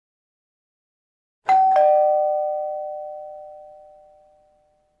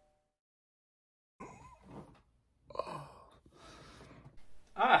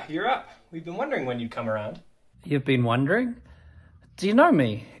Ah, you're up. We've been wondering when you'd come around. You've been wondering? Do you know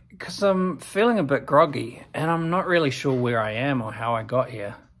me? Because I'm feeling a bit groggy, and I'm not really sure where I am or how I got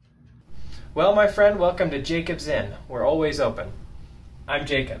here. Well, my friend, welcome to Jacob's Inn. We're always open. I'm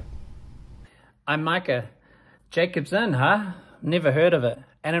Jacob. I'm Micah. Jacob's Inn, huh? Never heard of it.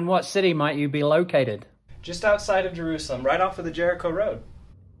 And in what city might you be located? Just outside of Jerusalem, right off of the Jericho Road.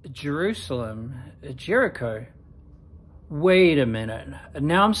 Jerusalem? Jericho? Wait a minute.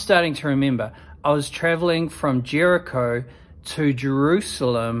 Now I'm starting to remember. I was traveling from Jericho to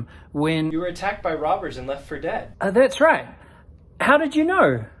Jerusalem when... You were attacked by robbers and left for dead. That's right. How did you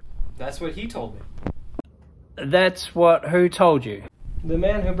know? That's what he told me. That's what... Who told you? The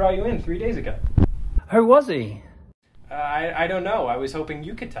man who brought you in 3 days ago. Who was he? I don't know. I was hoping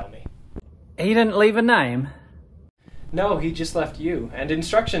you could tell me. He didn't leave a name? No, he just left you, and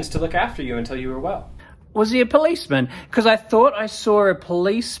instructions to look after you until you were well. Was he a policeman? Because I thought I saw a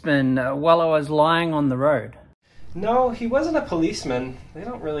policeman while I was lying on the road. No, he wasn't a policeman. They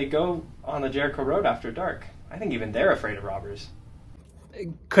don't really go on the Jericho Road after dark. I think even they're afraid of robbers.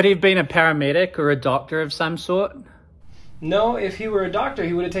 Could he have been a paramedic or a doctor of some sort? No, if he were a doctor,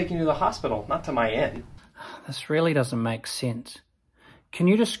 he would have taken you to the hospital, not to my inn. This really doesn't make sense. Can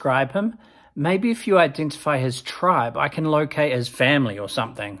you describe him? Maybe if you identify his tribe, I can locate his family or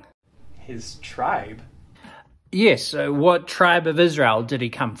something. His tribe? Yes, what tribe of Israel did he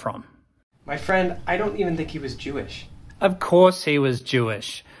come from? My friend, I don't even think he was Jewish. Of course he was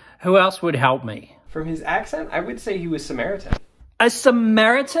Jewish. Who else would help me? From his accent, I would say he was Samaritan. A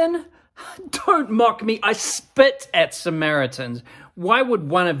Samaritan? Don't mock me. I spit at Samaritans. Why would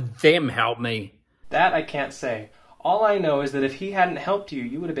one of them help me? That I can't say. All I know is that if he hadn't helped you,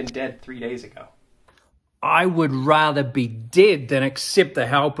 you would have been dead 3 days ago. I would rather be dead than accept the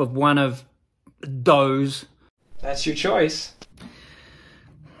help of one of those. That's your choice.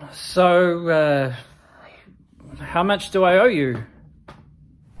 So, how much do I owe you?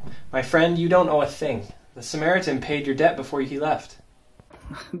 My friend, you don't owe a thing. The Samaritan paid your debt before he left.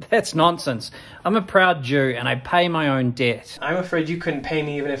 That's nonsense. I'm a proud Jew and I pay my own debt. I'm afraid you couldn't pay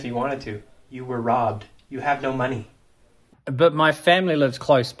me even if you wanted to. You were robbed. You have no money. But my family lives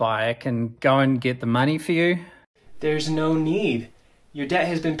close by. I can go and get the money for you. There's no need. Your debt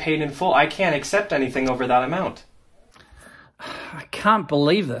has been paid in full. I can't accept anything over that amount. I can't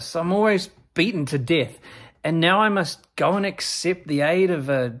believe this. I'm always beaten to death. And now I must go and accept the aid of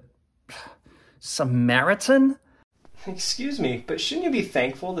a Samaritan? Excuse me, but shouldn't you be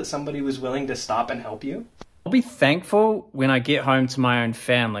thankful that somebody was willing to stop and help you? I'll be thankful when I get home to my own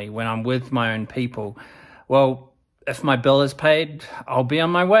family, when I'm with my own people. Well, if my bill is paid, I'll be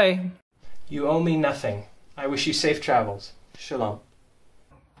on my way. You owe me nothing. I wish you safe travels. Shalom.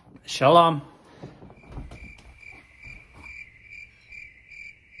 Shalom.